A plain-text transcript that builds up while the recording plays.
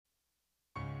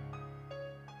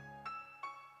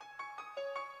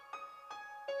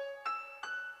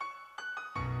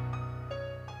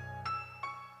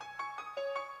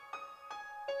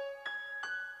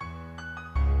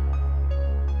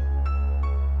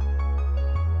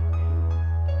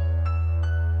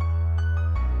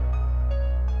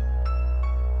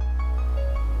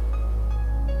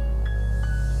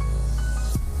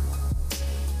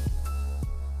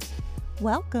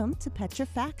Welcome to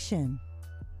Petrifaction.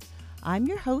 I'm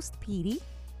your host, Petey.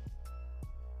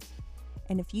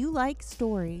 And if you like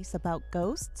stories about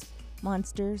ghosts,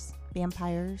 monsters,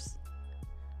 vampires,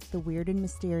 the weird and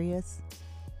mysterious,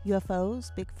 UFOs,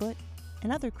 Bigfoot,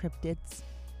 and other cryptids,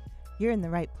 you're in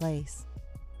the right place.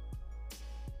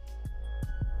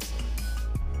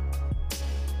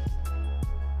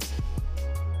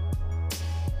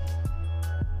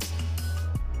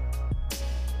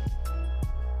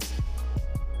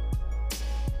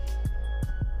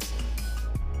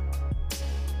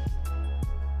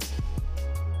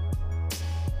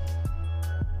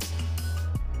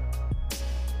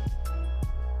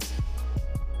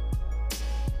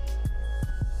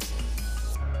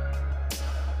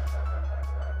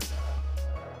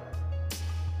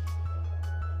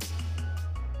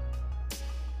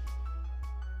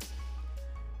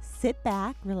 Sit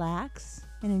back, relax,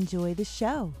 and enjoy the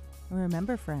show. And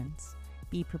remember, friends,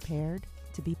 be prepared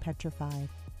to be petrified.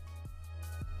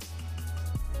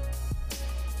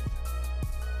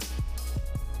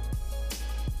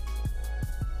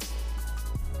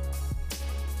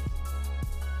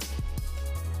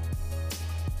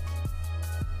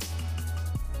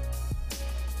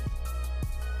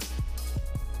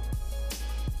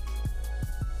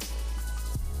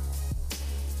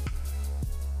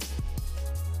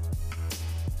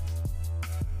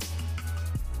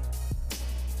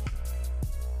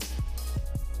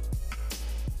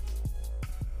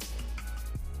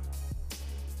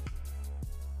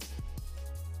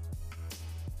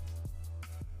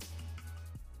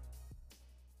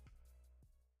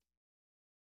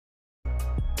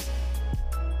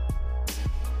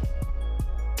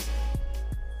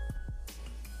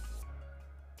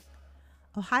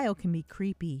 Ohio can be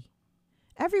creepy.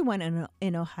 Everyone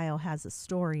in Ohio has a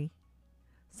story.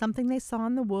 Something they saw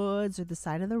in the woods or the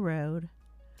side of the road.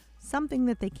 Something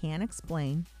that they can't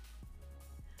explain.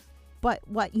 But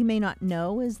what you may not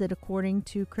know is that according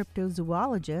to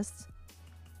cryptozoologists,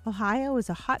 Ohio is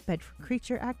a hotbed for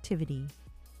creature activity.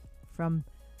 From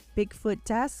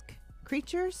Bigfoot-esque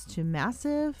creatures to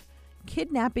massive,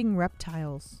 kidnapping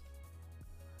reptiles.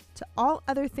 To all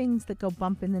other things that go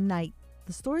bump in the night,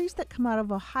 the stories that come out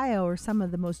of Ohio are some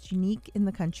of the most unique in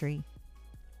the country.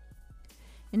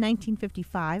 In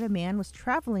 1955, a man was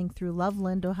traveling through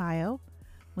Loveland, Ohio,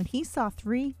 when he saw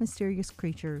three mysterious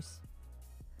creatures.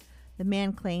 The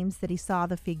man claims that he saw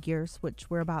the figures, which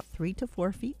were about 3 to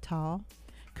 4 feet tall,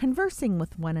 conversing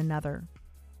with one another.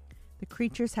 The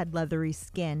creatures had leathery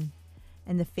skin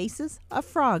and the faces of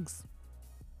frogs.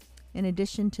 In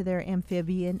addition to their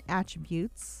amphibian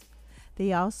attributes,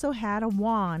 they also had a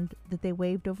wand that they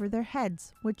waved over their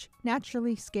heads, which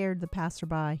naturally scared the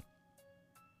passerby.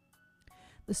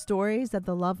 The stories of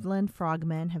the Loveland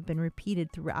Frogmen have been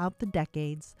repeated throughout the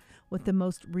decades, with the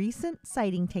most recent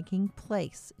sighting taking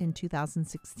place in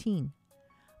 2016.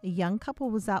 A young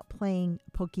couple was out playing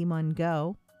Pokemon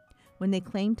Go when they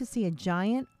claimed to see a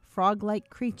giant frog-like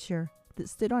creature that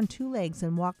stood on 2 legs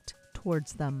and walked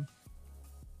towards them.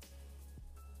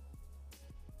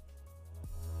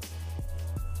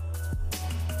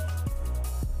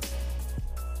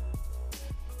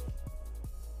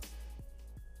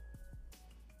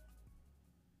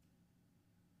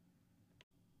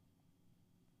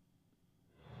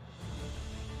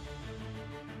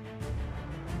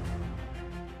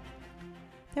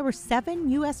 There were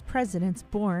 7 U.S. presidents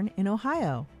born in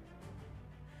Ohio.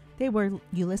 They were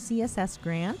Ulysses S.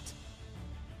 Grant,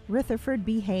 Rutherford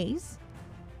B. Hayes,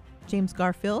 James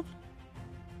Garfield,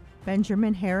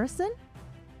 Benjamin Harrison,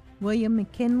 William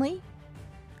McKinley,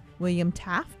 William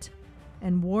Taft,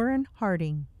 and Warren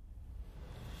Harding.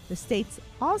 The state's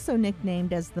also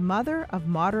nicknamed as the mother of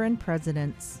modern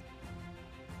presidents.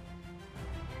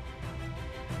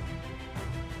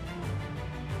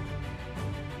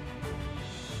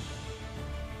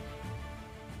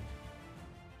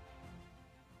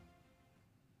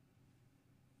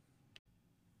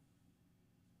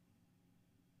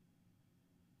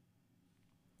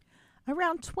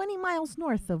 Around 20 miles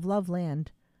north of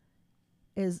Loveland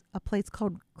is a place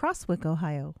called Crosswick,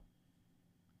 Ohio.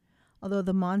 Although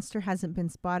the monster hasn't been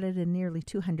spotted in nearly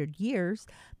 200 years,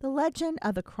 the legend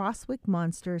of the Crosswick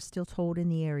monster is still told in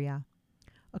the area.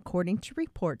 According to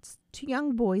reports, 2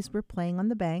 young boys were playing on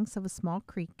the banks of a small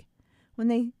creek when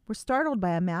they were startled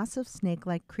by a massive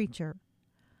snake-like creature.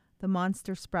 The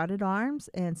monster sprouted arms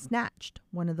and snatched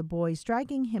one of the boys,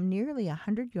 dragging him nearly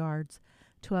 100 yards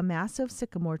to a massive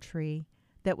sycamore tree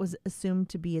that was assumed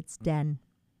to be its den.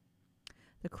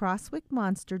 The Crosswick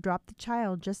monster dropped the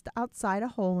child just outside a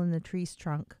hole in the tree's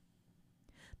trunk.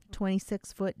 The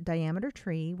 26-foot diameter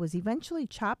tree was eventually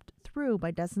chopped through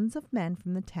by dozens of men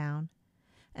from the town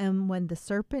And when the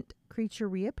serpent creature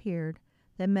reappeared,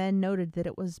 the men noted that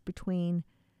it was between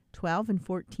 12 and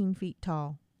 14 feet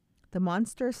tall. The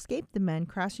monster escaped the men,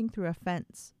 crashing through a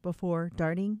fence before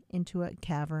darting into a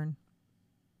cavern.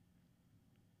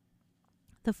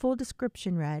 The full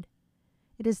description read,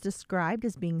 "It is described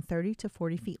as being 30 to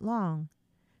 40 feet long,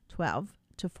 12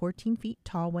 to 14 feet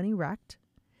tall when erect,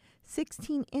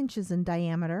 16 inches in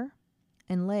diameter,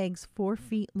 and legs 4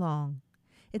 feet long.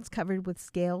 It's covered with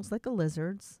scales like a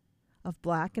lizard's, of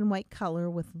black and white color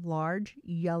with large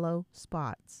yellow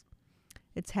spots.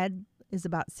 Its head is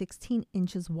about 16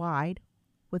 inches wide,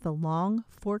 with a long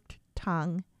forked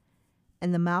tongue,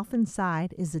 and the mouth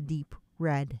inside is a deep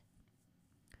red."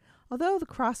 Although the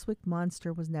Crosswick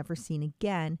monster was never seen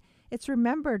again, it's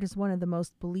remembered as one of the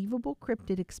most believable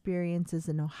cryptid experiences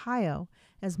in Ohio,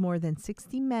 as more than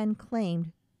 60 men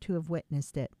claimed to have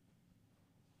witnessed it.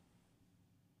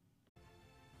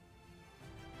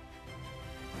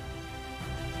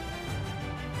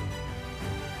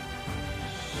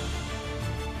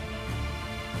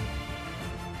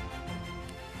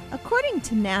 According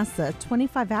to NASA,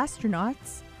 25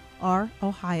 astronauts are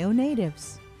Ohio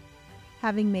natives,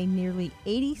 having made nearly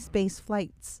 80 space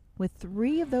flights, with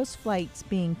 3 of those flights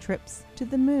being trips to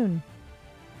the moon.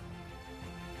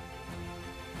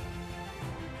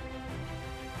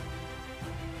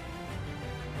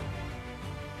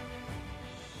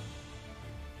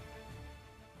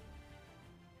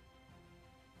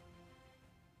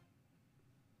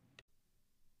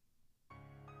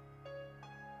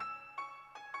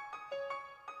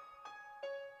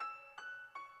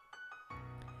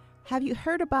 Have you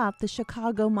heard about the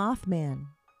Chicago Mothman?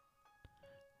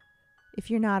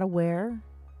 If you're not aware,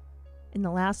 in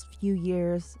the last few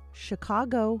years,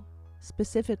 Chicago,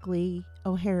 specifically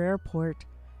O'Hare Airport,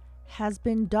 has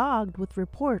been dogged with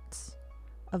reports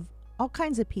of all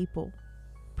kinds of people,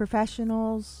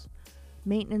 professionals,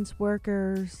 maintenance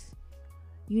workers,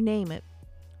 you name it.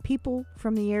 People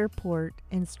from the airport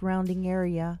and surrounding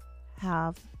area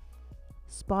have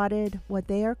spotted what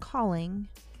they are calling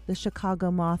the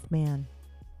Chicago Mothman.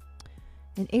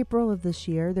 In April of this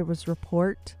year, there was a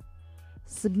report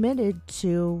submitted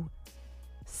to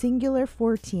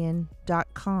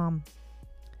singularfortean.com,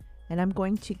 and I'm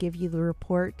going to give you the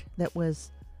report that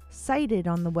was cited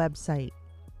on the website.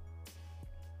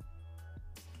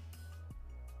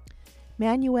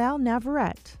 Manuel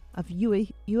Navarrete of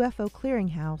UFO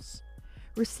Clearinghouse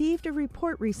received a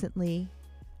report recently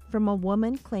from a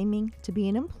woman claiming to be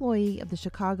an employee of the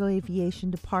Chicago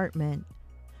Aviation Department,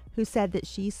 who said that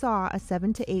she saw a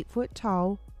 7 to 8 foot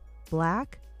tall,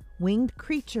 black, winged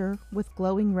creature with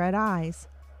glowing red eyes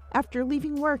after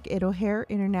leaving work at O'Hare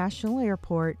International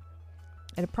Airport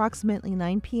at approximately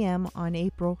 9 p.m. on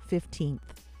April 15th.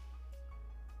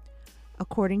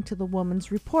 According to the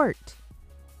woman's report,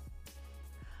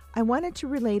 "I wanted to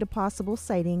relate a possible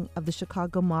sighting of the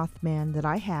Chicago Mothman that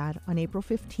I had on April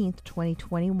 15th,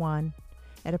 2021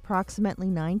 at approximately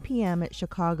 9 p.m. at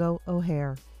Chicago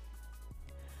O'Hare.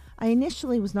 I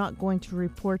initially was not going to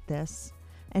report this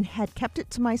and had kept it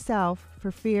to myself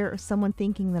for fear of someone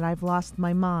thinking that I've lost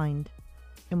my mind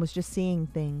and was just seeing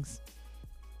things.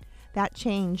 That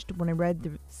changed when I read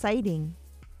the sighting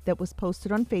that was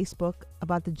posted on Facebook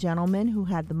about the gentleman who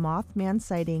had the Mothman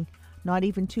sighting not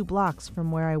even 2 blocks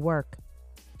from where I work.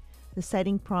 The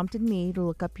sighting prompted me to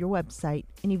look up your website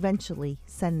and eventually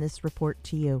send this report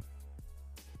to you.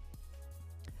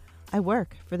 I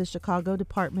work for the Chicago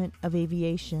Department of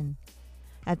Aviation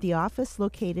at the office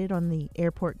located on the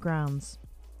airport grounds.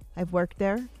 I've worked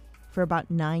there for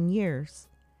about 9 years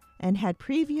and had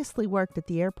previously worked at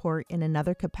the airport in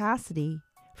another capacity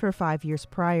for 5 years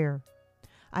prior.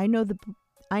 I know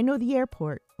the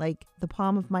airport like the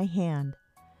palm of my hand,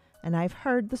 and I've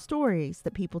heard the stories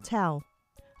that people tell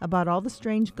about all the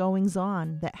strange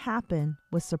goings-on that happen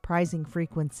with surprising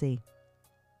frequency.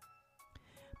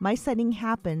 My sighting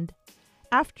happened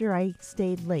after I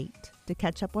stayed late to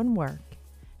catch up on work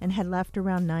and had left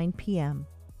around 9 p.m.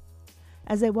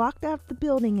 As I walked out the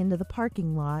building into the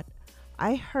parking lot,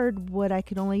 I heard what I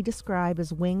could only describe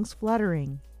as wings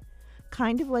fluttering,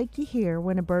 kind of like you hear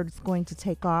when a bird's going to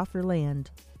take off or land.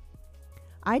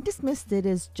 I dismissed it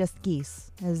as just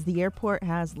geese, as the airport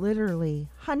has literally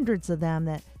hundreds of them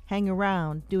that hang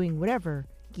around doing whatever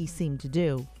geese seem to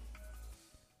do.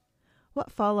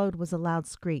 What followed was a loud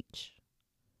screech.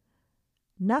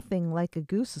 Nothing like a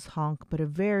goose's honk, but a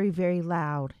very, very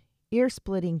loud,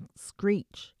 ear-splitting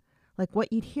screech, like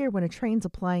what you'd hear when a train's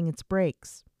applying its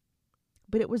brakes.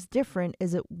 But it was different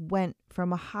as it went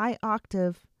from a high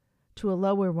octave to a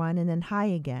lower one and then high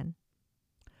again.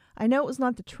 I know it was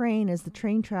not the train, as the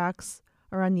train tracks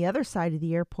are on the other side of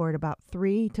the airport, about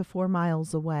 3 to 4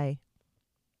 miles away.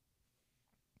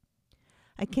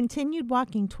 I continued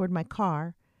walking toward my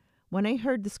car when I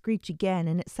heard the screech again,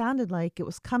 and it sounded like it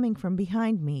was coming from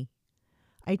behind me.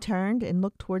 I turned and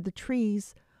looked toward the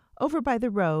trees over by the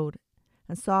road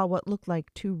and saw what looked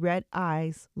like 2 red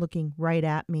eyes looking right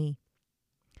at me.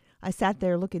 I sat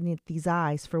there looking at these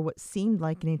eyes for what seemed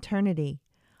like an eternity.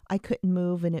 I couldn't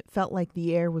move, and it felt like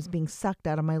the air was being sucked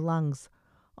out of my lungs,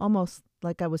 almost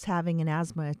like I was having an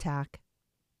asthma attack.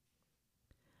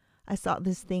 I saw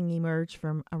this thing emerge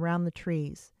from around the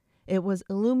trees. It was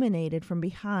illuminated from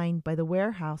behind by the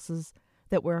warehouses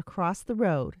that were across the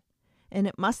road, and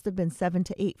it must have been 7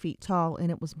 to 8 feet tall, and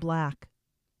it was black.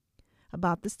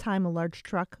 About this time, a large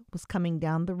truck was coming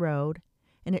down the road,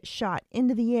 and it shot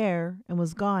into the air and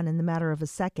was gone in the matter of a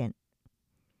second.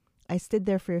 I stood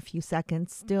there for a few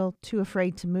seconds, still too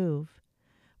afraid to move,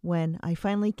 when I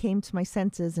finally came to my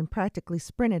senses and practically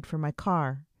sprinted for my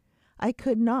car. I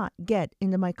could not get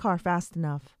into my car fast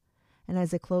enough, and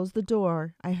as I closed the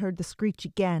door, I heard the screech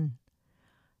again.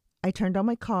 I turned on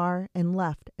my car and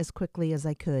left as quickly as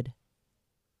I could.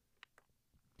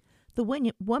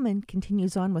 The woman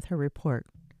continues on with her report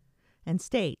and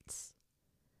states,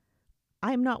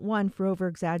 I am not one for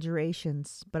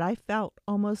over-exaggerations, but I felt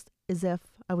almost as if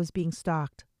I was being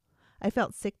stalked. I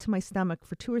felt sick to my stomach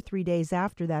for 2 or 3 days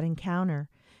after that encounter,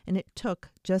 and it took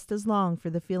just as long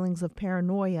for the feelings of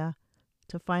paranoia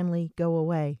to finally go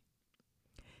away.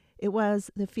 It was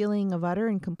the feeling of utter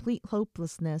and complete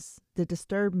hopelessness that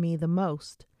disturbed me the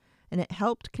most, and it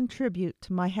helped contribute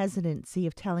to my hesitancy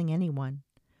of telling anyone.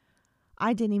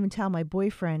 I didn't even tell my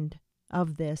boyfriend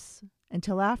of this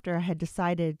until after I had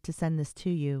decided to send this to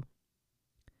you.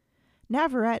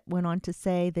 Navarrete went on to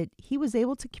say that he was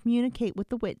able to communicate with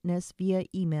the witness via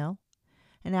email,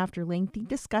 and after lengthy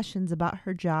discussions about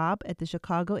her job at the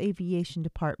Chicago Aviation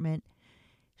Department,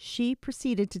 she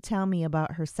proceeded to tell me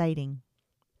about her sighting.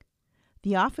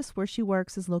 The office where she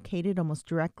works is located almost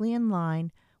directly in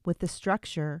line with the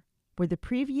structure where the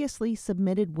previously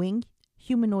submitted winged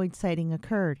humanoid sighting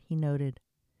occurred, he noted.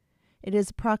 It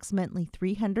is approximately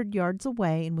 300 yards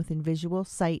away and within visual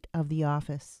sight of the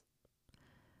office.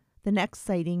 The next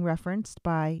sighting referenced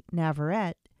by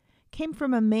Navarrete came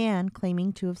from a man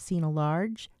claiming to have seen a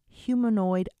large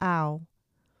humanoid owl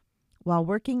while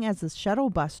working as a shuttle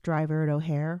bus driver at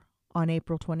O'Hare on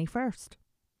April 21st.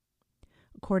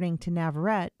 According to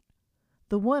Navarrete,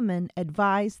 the woman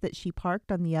advised that she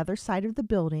parked on the other side of the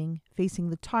building facing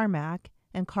the tarmac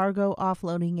and cargo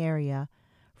offloading area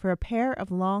for a pair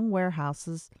of long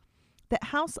warehouses that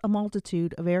house a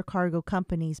multitude of air cargo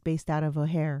companies based out of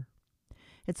O'Hare.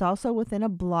 It's also within a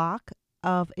block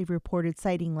of a reported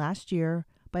sighting last year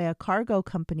by a cargo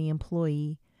company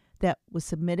employee that was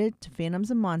submitted to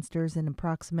Phantoms and Monsters in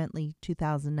approximately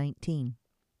 2019.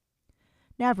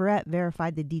 Navarrete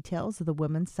verified the details of the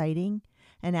woman's sighting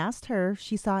and asked her if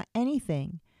she saw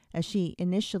anything as she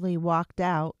initially walked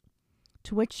out,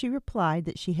 to which she replied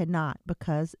that she had not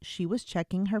because she was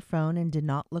checking her phone and did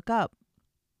not look up.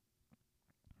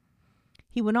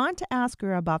 He went on to ask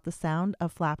her about the sound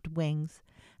of flapped wings,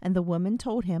 and the woman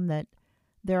told him that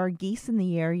there are geese in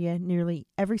the area nearly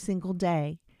every single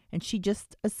day, and she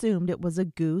just assumed it was a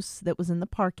goose that was in the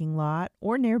parking lot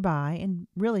or nearby and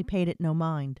really paid it no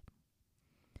mind.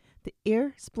 The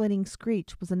ear-splitting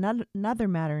screech was another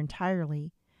matter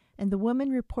entirely, and the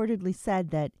woman reportedly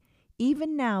said that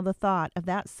even now the thought of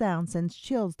that sound sends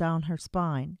chills down her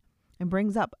spine and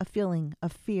brings up a feeling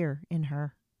of fear in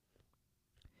her.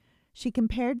 She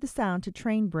compared the sound to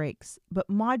train brakes, but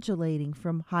modulating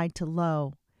from high to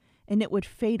low, and it would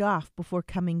fade off before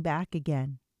coming back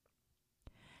again.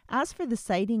 As for the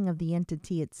sighting of the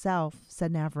entity itself,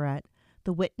 said Navarrete,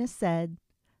 the witness said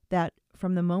that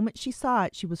from the moment she saw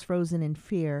it, she was frozen in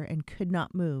fear and could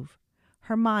not move.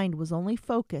 Her mind was only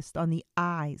focused on the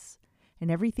eyes, and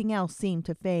everything else seemed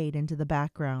to fade into the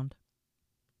background.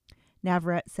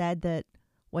 Navarrete said that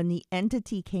when the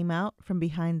entity came out from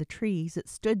behind the trees, it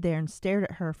stood there and stared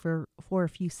at her for a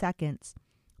few seconds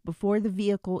before the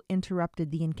vehicle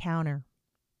interrupted the encounter.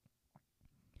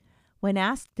 When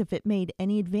asked if it made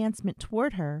any advancement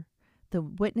toward her, the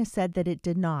witness said that it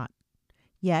did not,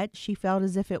 yet she felt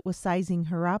as if it was sizing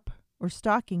her up or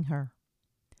stalking her.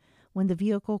 When the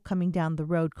vehicle coming down the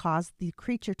road caused the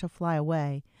creature to fly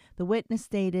away, the witness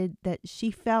stated that she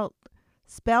felt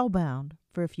spellbound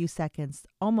for a few seconds,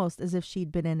 almost as if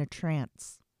she'd been in a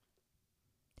trance.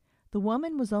 The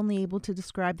woman was only able to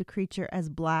describe the creature as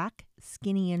black,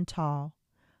 skinny, and tall,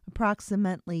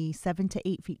 approximately 7 to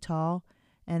 8 feet tall,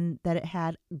 and that it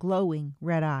had glowing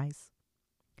red eyes.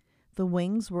 The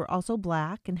wings were also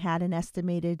black and had an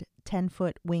estimated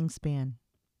 10-foot wingspan.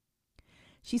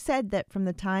 She said that from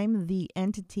the time the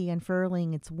entity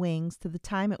unfurling its wings to the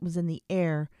time it was in the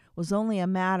air was only a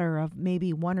matter of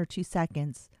maybe 1 or 2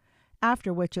 seconds,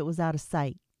 after which it was out of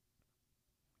sight.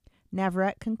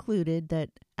 Navarrete concluded that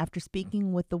after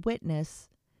speaking with the witness,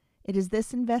 it is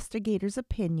this investigator's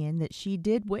opinion that she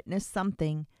did witness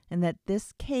something and that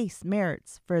this case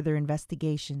merits further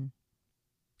investigation.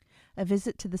 A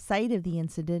visit to the site of the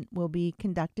incident will be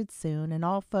conducted soon, and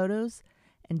all photos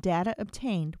and data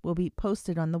obtained will be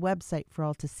posted on the website for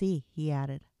all to see, he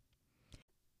added.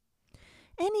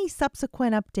 Any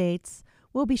subsequent updates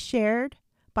will be shared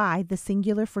by the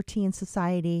Singular Fortean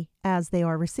Society as they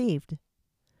are received.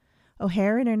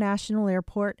 O'Hare International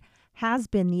Airport has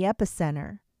been the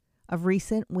epicenter of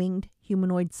recent winged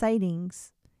humanoid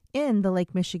sightings in the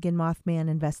Lake Michigan Mothman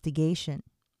investigation.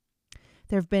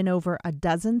 There have been over a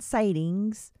dozen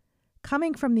sightings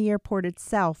coming from the airport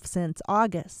itself since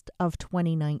August of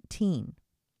 2019.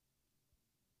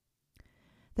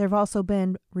 There have also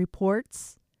been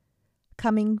reports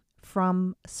coming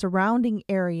from surrounding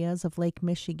areas of Lake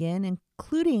Michigan,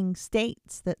 including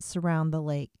states that surround the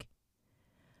lake.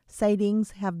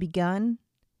 Sightings have begun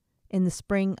in the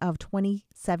spring of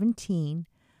 2017,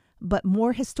 but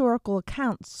more historical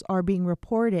accounts are being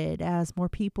reported as more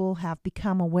people have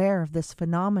become aware of this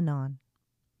phenomenon.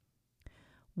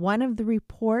 One of the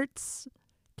reports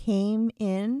came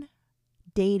in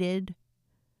dated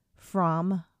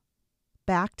from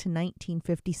back to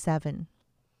 1957.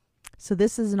 So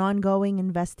this is an ongoing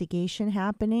investigation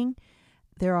happening.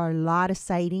 There are a lot of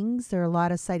sightings. There are a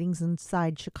lot of sightings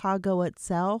inside Chicago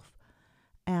itself.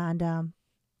 And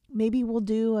maybe we'll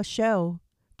do a show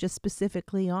just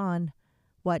specifically on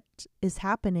what is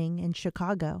happening in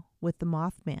Chicago with the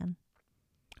Mothman.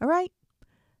 All right.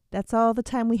 That's all the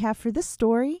time we have for this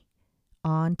story.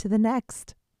 On to the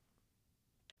next.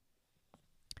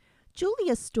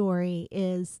 Julia's story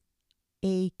is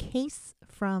a case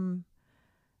from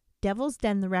Devil's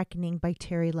Den: The Reckoning by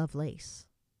Terry Lovelace.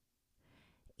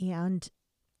 And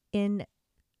in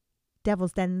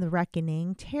Devil's Den: The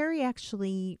Reckoning, Terry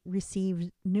actually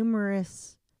received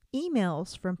numerous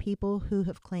emails from people who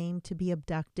have claimed to be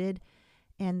abducted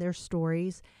and their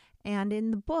stories. And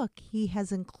in the book, he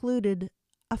has included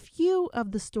a few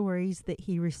of the stories that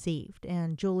he received,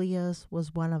 and Julia's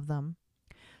was one of them.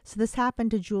 So this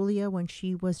happened to Julia when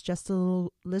she was just a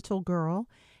little girl,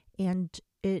 and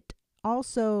it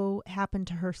also happened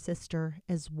to her sister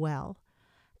as well.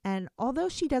 And although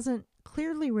she doesn't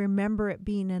clearly remember it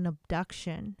being an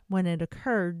abduction when it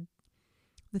occurred,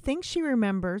 the things she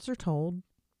remembers are told,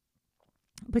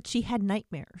 but she had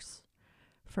nightmares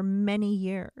for many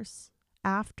years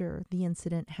after the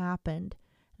incident happened,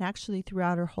 and actually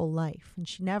throughout her whole life. And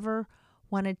she never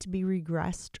wanted to be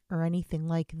regressed or anything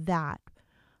like that.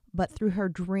 But through her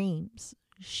dreams,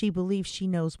 she believes she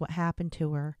knows what happened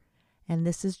to her. And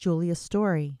this is Julia's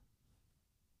story.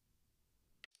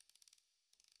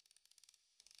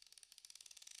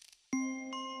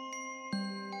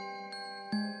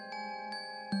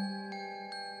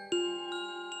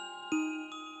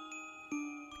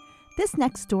 This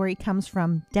next story comes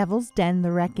from Devil's Den: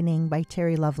 The Reckoning by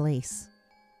Terry Lovelace.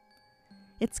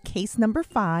 It's case number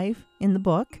 5 in the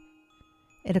book.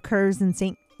 It occurs in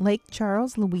St. Lake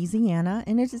Charles, Louisiana,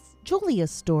 and it is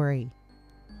Julia's story.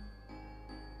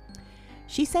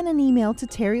 She sent an email to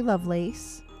Terry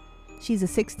Lovelace. She's a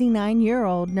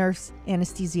 69-year-old nurse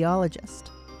anesthesiologist.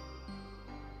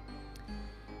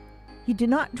 You do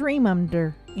not dream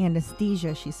under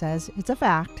anesthesia, she says. It's a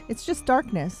fact. It's just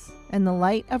darkness, and the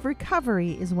light of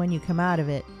recovery is when you come out of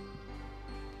it.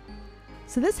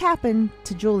 So this happened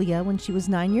to Julia when she was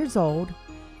 9 years old,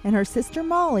 and her sister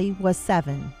Molly was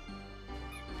 7.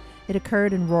 It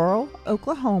occurred in rural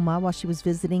Oklahoma while she was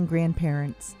visiting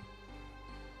grandparents.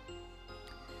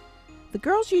 The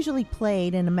girls usually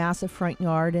played in a massive front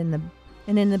yard, and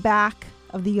in the back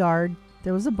of the yard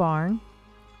there was a barn.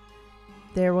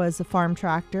 There was a farm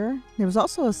tractor. There was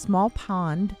also a small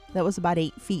pond that was about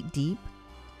 8 feet deep.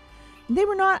 They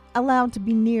were not allowed to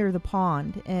be near the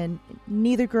pond, and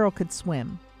neither girl could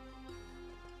swim.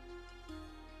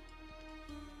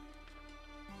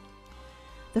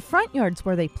 The front yard's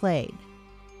where they played,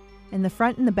 and the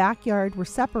front and the backyard were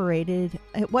separated.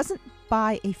 It wasn't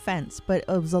by a fence, but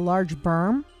it was a large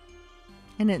berm,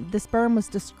 and this berm was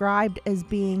described as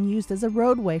being used as a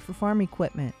roadway for farm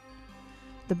equipment.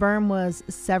 The berm was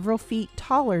several feet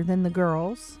taller than the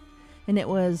girls, and it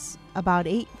was about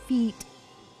 8 feet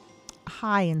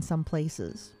high in some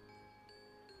places.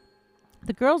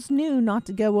 The girls knew not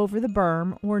to go over the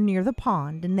berm or near the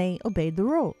pond, and they obeyed the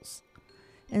rules.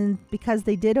 and because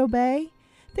they did obey,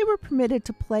 they were permitted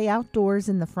to play outdoors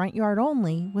in the front yard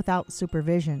only without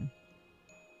supervision.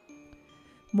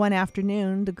 One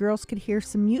afternoon, the girls could hear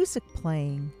some music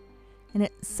playing, and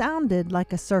it sounded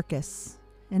like a circus,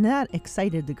 and that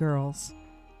excited the girls.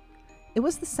 It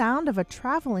was the sound of a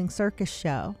traveling circus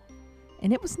show,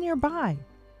 and it was nearby.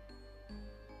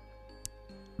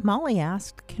 Molly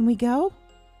asked, "Can we go?"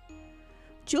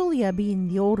 Julia, being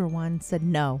the older one, said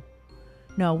no.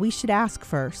 No, we should ask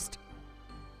first.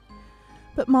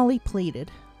 But Molly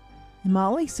pleaded, and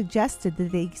Molly suggested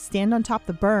that they stand on top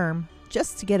of the berm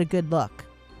just to get a good look.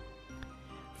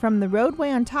 From the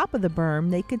roadway on top of the berm,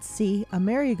 they could see a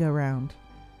merry-go-round.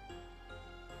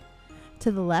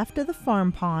 To the left of the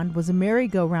farm pond was a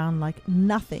merry-go-round like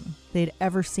nothing they'd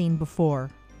ever seen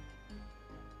before.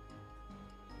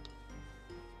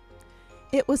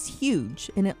 It was huge,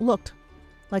 and it looked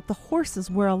like the horses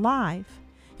were alive,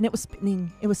 and it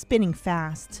was spinning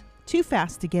fast, too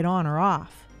fast to get on or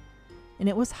off, and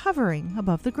it was hovering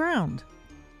above the ground.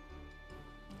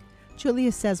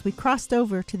 Julia says we crossed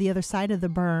over to the other side of the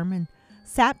berm and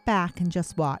sat back and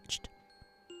just watched.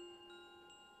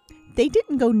 They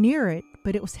didn't go near it,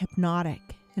 but it was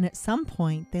hypnotic, and at some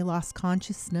point they lost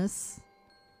consciousness.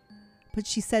 But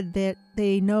she said that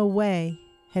they no way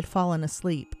had fallen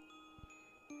asleep.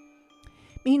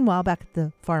 Meanwhile, back at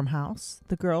the farmhouse,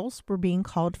 the girls were being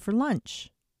called for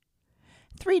lunch.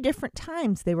 3 different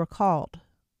times they were called,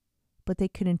 but they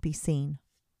couldn't be seen.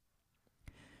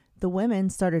 The women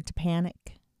started to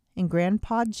panic, and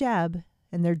Grandpa Jeb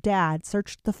and their dad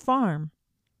searched the farm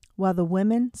while the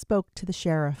women spoke to the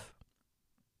sheriff.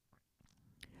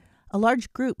 A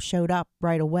large group showed up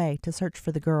right away to search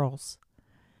for the girls,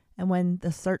 and when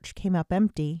the search came up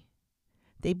empty,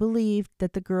 they believed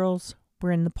that the girls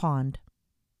were in the pond.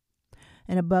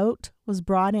 And a boat was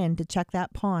brought in to check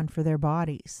that pond for their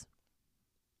bodies.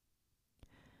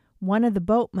 One of the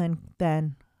boatmen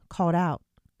then called out,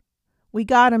 "We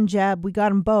got 'em, Jeb. We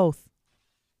got 'em both."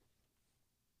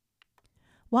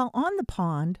 While on the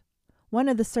pond, one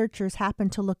of the searchers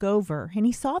happened to look over, and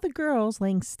he saw the girls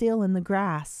laying still in the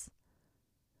grass,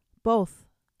 both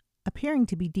appearing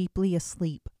to be deeply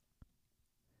asleep.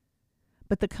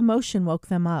 But the commotion woke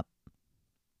them up.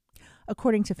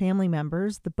 According to family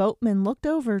members, the boatman looked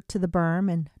over to the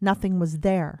berm and nothing was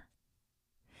there.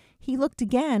 He looked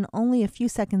again only a few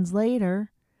seconds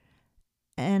later,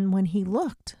 and when he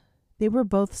looked, they were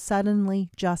both suddenly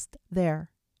just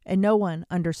there, and no one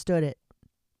understood it.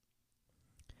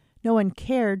 No one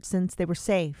cared since they were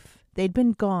safe. They'd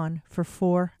been gone for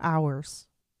 4 hours.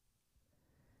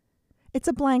 It's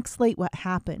a blank slate what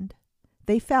happened.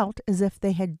 They felt as if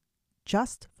they had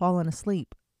just fallen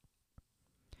asleep.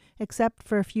 Except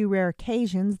for a few rare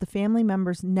occasions, the family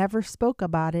members never spoke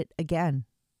about it again.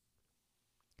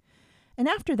 And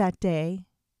after that day,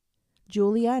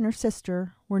 Julia and her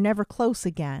sister were never close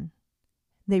again.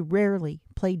 They rarely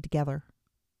played together.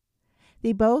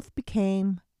 They both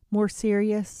became more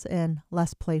serious and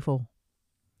less playful.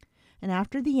 And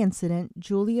after the incident,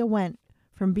 Julia went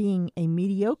from being a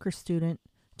mediocre student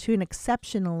to an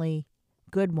exceptionally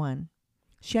good one.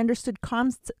 She understood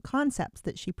concepts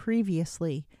that she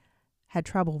previously had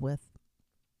trouble with.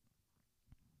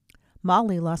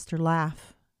 Molly lost her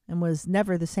laugh and was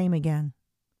never the same again.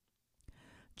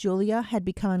 Julia had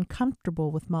become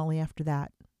uncomfortable with Molly after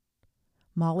that.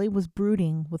 Molly was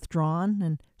brooding, withdrawn,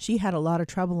 and she had a lot of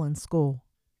trouble in school.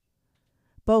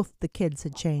 Both the kids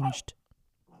had changed.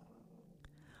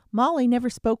 Molly never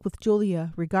spoke with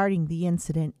Julia regarding the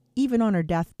incident, even on her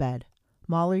deathbed.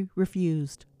 Molly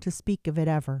refused to speak of it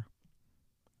ever.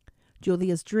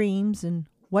 Julia's dreams and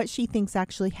what she thinks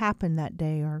actually happened that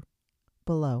day are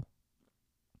below.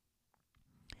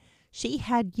 She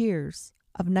had years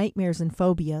of nightmares and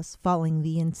phobias following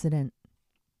the incident.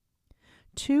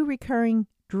 2 recurring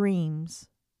dreams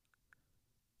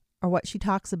are what she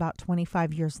talks about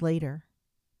 25 years later.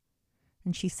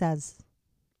 And she says,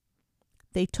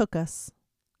 "They took us.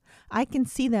 I can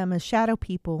see them as shadow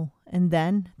people, and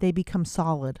then they become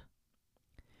solid.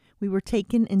 We were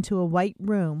taken into a white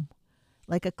room,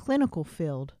 like a clinical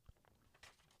field.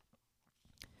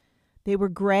 They were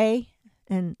gray,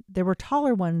 and there were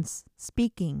taller ones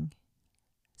speaking,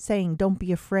 saying, 'Don't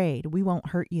be afraid, we won't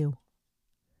hurt you.'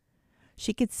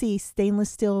 She could see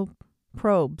stainless steel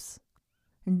probes,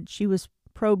 and she was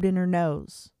probed in her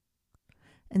nose.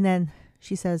 And then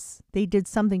she says, 'They did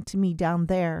something to me down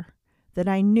there that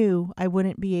I knew I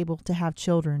wouldn't be able to have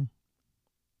children.'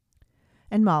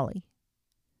 And Molly,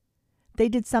 'They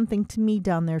did something to me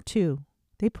down there too.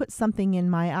 They put something in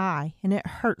my eye, and it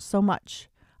hurt so much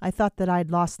I thought that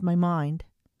I'd lost my mind.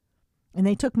 And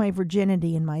they took my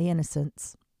virginity and my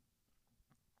innocence.'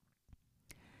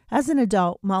 As an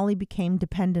adult, Molly became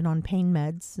dependent on pain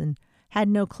meds and had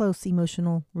no close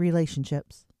emotional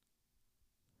relationships.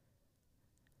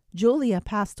 Julia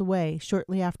passed away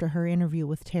shortly after her interview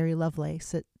with Terry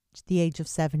Lovelace at the age of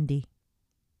 70.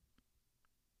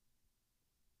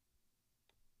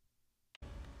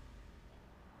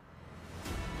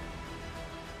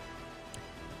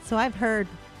 So I've heard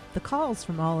the calls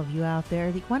from all of you out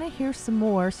there that want to hear some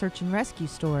more search and rescue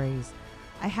stories.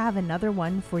 I have another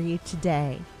one for you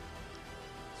today.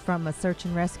 It's from a search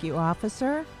and rescue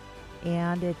officer,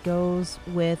 and it goes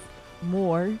with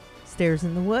more Stairs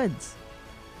in the Woods.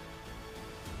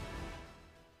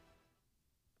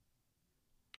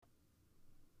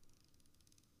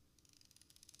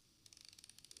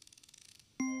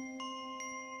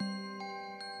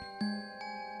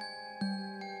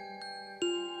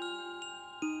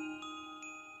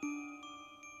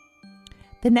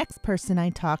 The next person I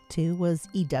talked to was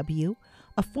EW,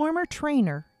 a former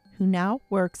trainer who now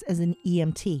works as an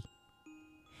EMT.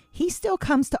 He still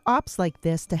comes to ops like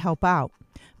this to help out,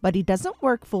 but he doesn't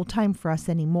work full-time for us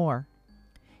anymore.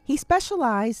 He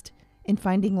specialized in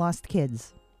finding lost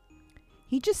kids.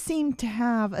 He just seemed to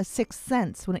have a sixth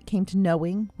sense when it came to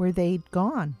knowing where they'd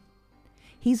gone.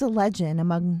 He's a legend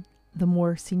among the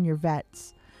more senior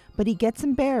vets, but he gets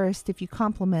embarrassed if you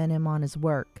compliment him on his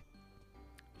work.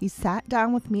 He sat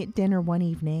down with me at dinner one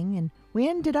evening, and we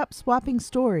ended up swapping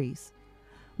stories.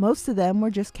 Most of them were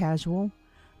just casual,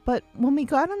 but when we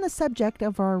got on the subject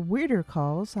of our weirder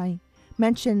calls, I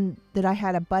mentioned that I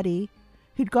had a buddy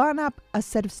who'd gone up a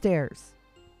set of stairs.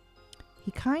 He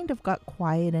kind of got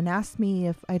quiet and asked me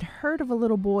if I'd heard of a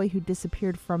little boy who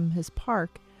disappeared from his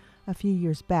park a few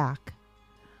years back.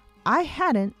 I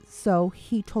hadn't, so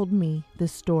he told me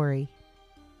this story.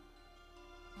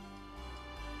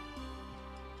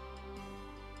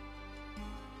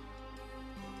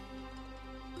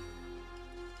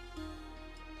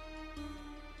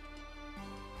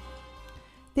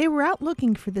 They were out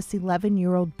looking for this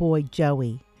 11-year-old boy,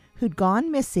 Joey, who'd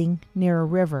gone missing near a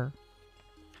river.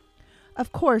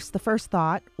 Of course, the first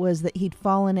thought was that he'd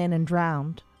fallen in and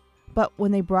drowned, but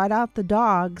when they brought out the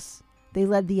dogs, they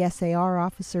led the SAR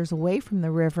officers away from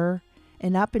the river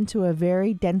and up into a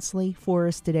very densely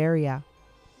forested area.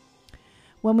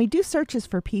 When we do searches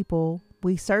for people,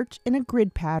 we search in a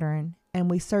grid pattern, and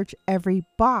we search every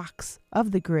box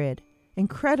of the grid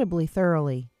incredibly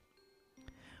thoroughly.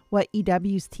 What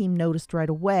EW's team noticed right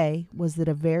away was that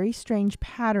a very strange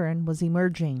pattern was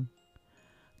emerging.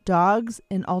 Dogs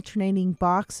in alternating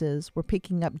boxes were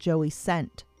picking up Joey's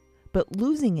scent, but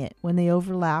losing it when they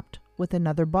overlapped with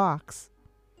another box.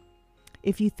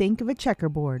 If you think of a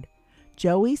checkerboard,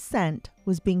 Joey's scent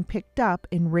was being picked up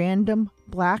in random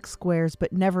black squares,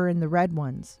 but never in the red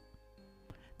ones.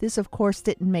 This, of course,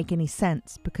 didn't make any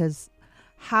sense, because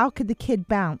how could the kid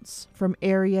bounce from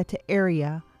area to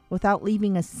area without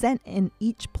leaving a scent in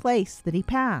each place that he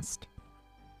passed?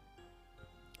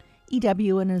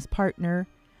 EW and his partner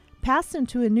passed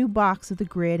into a new box of the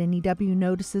grid, and EW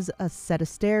notices a set of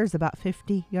stairs about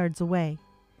 50 yards away.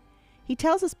 He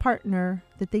tells his partner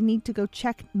that they need to go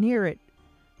check near it,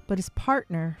 but his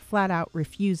partner flat out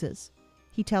refuses.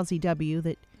 He tells EW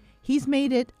that he's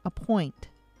made it a point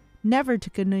never to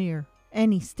go near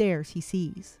any stairs he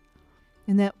sees,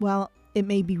 and that while it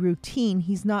may be routine,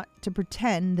 he's not to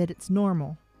pretend that it's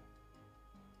normal.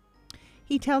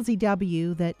 He tells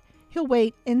EW that he'll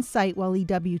wait in sight while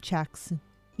EW checks.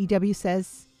 EW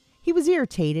says he was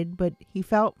irritated, but he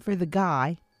felt for the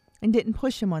guy and didn't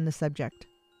push him on the subject.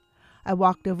 I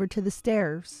walked over to the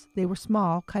stairs. They were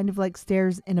small, kind of like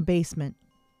stairs in a basement.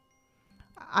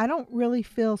 I don't really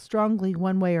feel strongly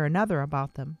one way or another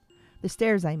about them. The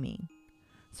stairs, I mean.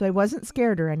 So I wasn't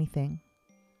scared or anything.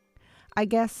 I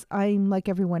guess I'm like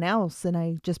everyone else, and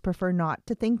I just prefer not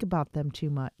to think about them too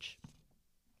much.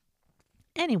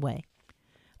 Anyway,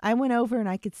 I went over and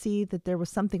I could see that there was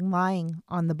something lying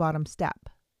on the bottom step,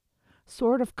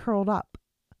 sort of curled up.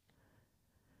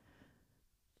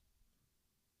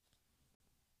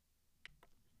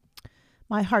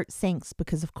 My heart sinks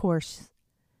because, of course,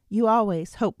 you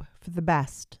always hope for the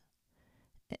best.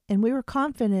 And we were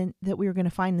confident that we were going to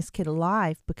find this kid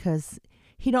alive because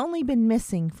he'd only been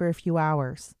missing for a few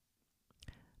hours.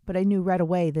 But I knew right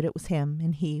away that it was him,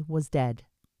 and he was dead.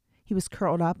 He was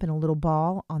curled up in a little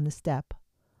ball on the step,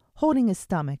 holding his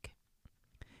stomach.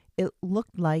 It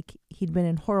looked like he'd been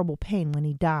in horrible pain when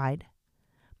he died,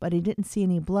 but I didn't see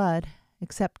any blood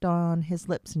except on his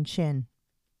lips and chin.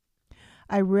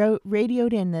 I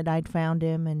radioed in that I'd found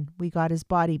him, and we got his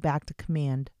body back to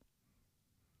command.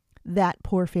 That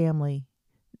poor family,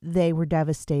 they were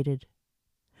devastated.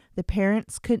 The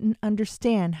parents couldn't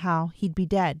understand how he'd be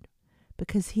dead,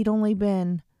 because he'd only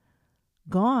been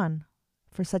gone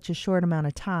for such a short amount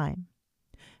of time.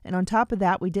 And on top of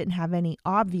that, we didn't have any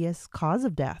obvious cause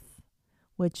of death,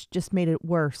 which just made it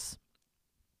worse.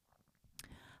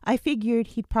 I figured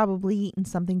he'd probably eaten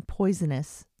something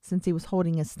poisonous since he was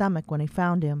holding his stomach when I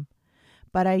found him,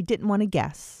 but I didn't want to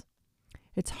guess.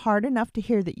 It's hard enough to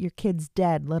hear that your kid's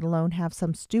dead, let alone have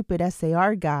some stupid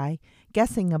SAR guy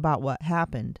guessing about what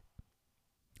happened.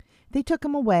 They took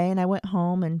him away and I went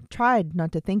home and tried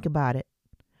not to think about it.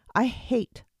 I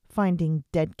hate finding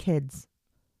dead kids.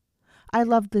 I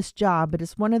loved this job, but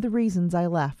it's one of the reasons I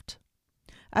left.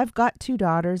 I've got 2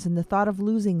 daughters, and the thought of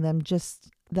losing them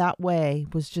just that way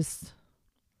was just...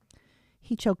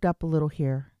 He choked up a little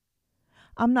here.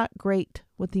 I'm not great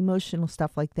with emotional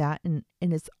stuff like that, and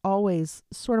it's always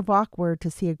sort of awkward to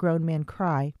see a grown man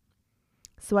cry.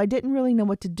 So I didn't really know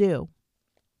what to do.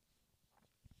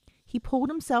 He pulled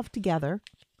himself together,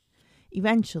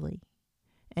 eventually,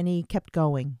 and he kept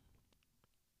going.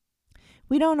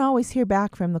 We don't always hear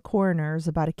back from the coroners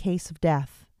about a case of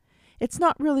death. It's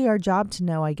not really our job to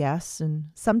know, I guess, and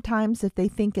sometimes if they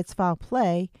think it's foul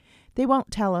play, they won't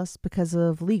tell us because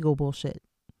of legal bullshit.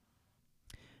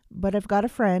 But I've got a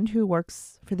friend who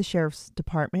works for the sheriff's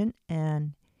department,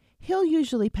 and he'll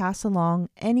usually pass along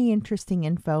any interesting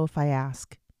info if I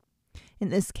ask. In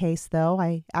this case, though,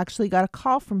 I actually got a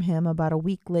call from him about a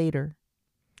week later.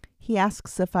 He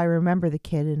asks if I remember the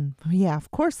kid, and yeah,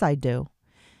 of course I do.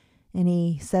 And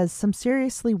he says some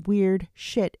seriously weird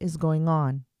shit is going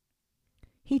on.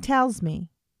 He tells me,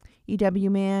 EW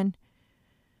man,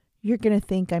 you're going to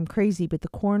think I'm crazy, but the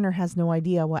coroner has no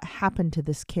idea what happened to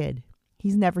this kid.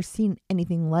 He's never seen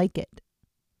anything like it.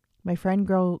 My friend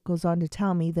goes on to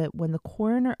tell me that when the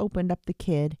coroner opened up the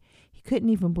kid, he couldn't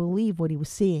even believe what he was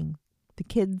seeing. The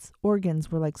kid's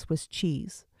organs were like Swiss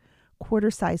cheese.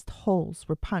 Quarter-sized holes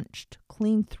were punched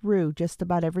clean through just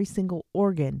about every single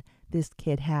organ this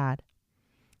kid had.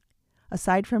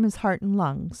 Aside from his heart and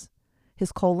lungs,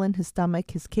 his colon, his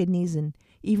stomach, his kidneys, and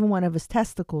even one of his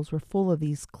testicles were full of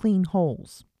these clean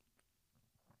holes.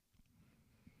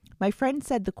 My friend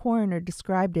said the coroner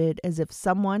described it as if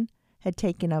someone had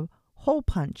taken a hole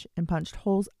punch and punched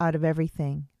holes out of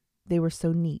everything. They were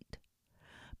so neat.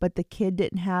 But the kid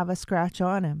didn't have a scratch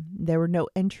on him. There were no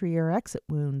entry or exit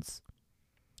wounds.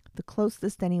 The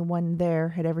closest anyone there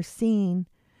had ever seen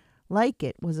like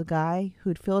it was a guy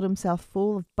who'd filled himself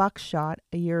full of buckshot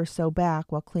a year or so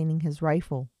back while cleaning his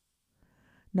rifle.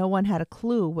 No one had a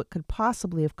clue what could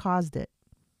possibly have caused it.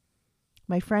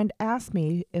 My friend asked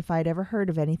me if I'd ever heard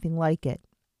of anything like it,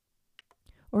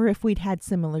 or if we'd had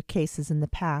similar cases in the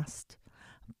past,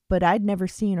 but I'd never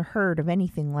seen or heard of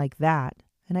anything like that,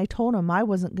 and I told him I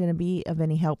wasn't going to be of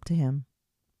any help to him.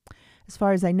 As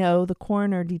far as I know, the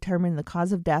coroner determined the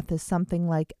cause of death as something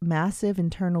like massive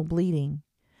internal bleeding,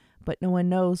 but no one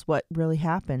knows what really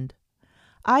happened.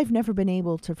 I've never been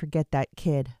able to forget that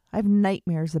kid. I have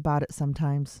nightmares about it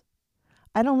sometimes.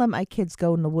 I don't let my kids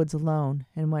go in the woods alone,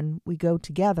 and when we go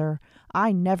together,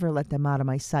 I never let them out of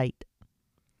my sight.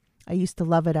 I used to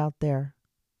love it out there,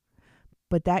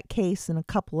 but that case and a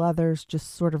couple others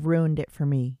just sort of ruined it for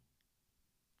me.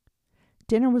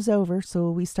 Dinner was over, so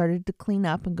we started to clean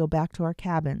up and go back to our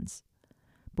cabins.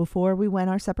 Before we went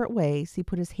our separate ways, he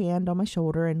put his hand on my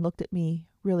shoulder and looked at me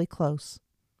really close.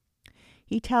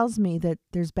 He tells me that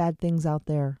there's bad things out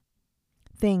there.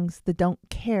 Things that don't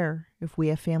care if we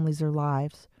have families or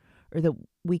lives, or that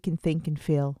we can think and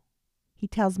feel. He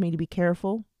tells me to be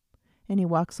careful, and he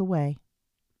walks away.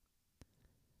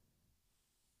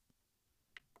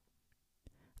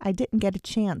 I didn't get a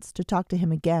chance to talk to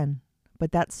him again,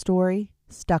 but that story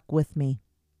stuck with me.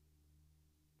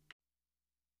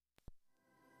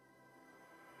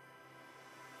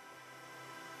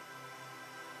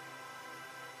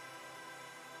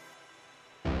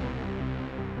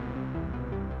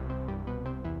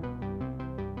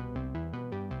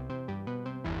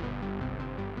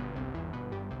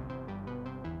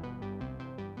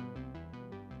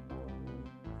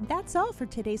 That's all for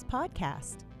today's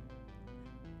podcast.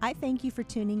 I thank you for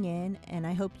tuning in, and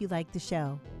I hope you liked the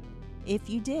show. If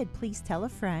you did, please tell a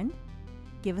friend,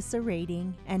 give us a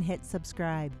rating, and hit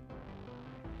subscribe.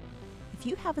 If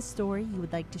you have a story you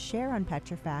would like to share on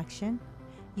Petrifaction,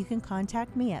 you can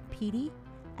contact me at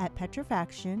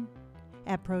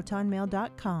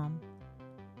petey@petrifaction@protonmail.com.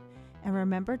 And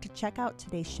remember to check out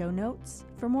today's show notes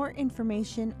for more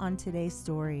information on today's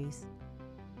stories.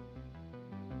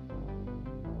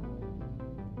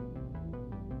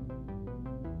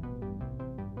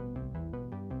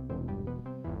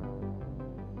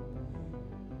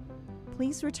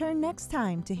 Please return next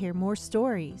time to hear more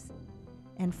stories.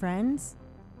 And friends,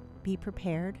 be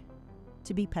prepared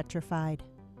to be petrified.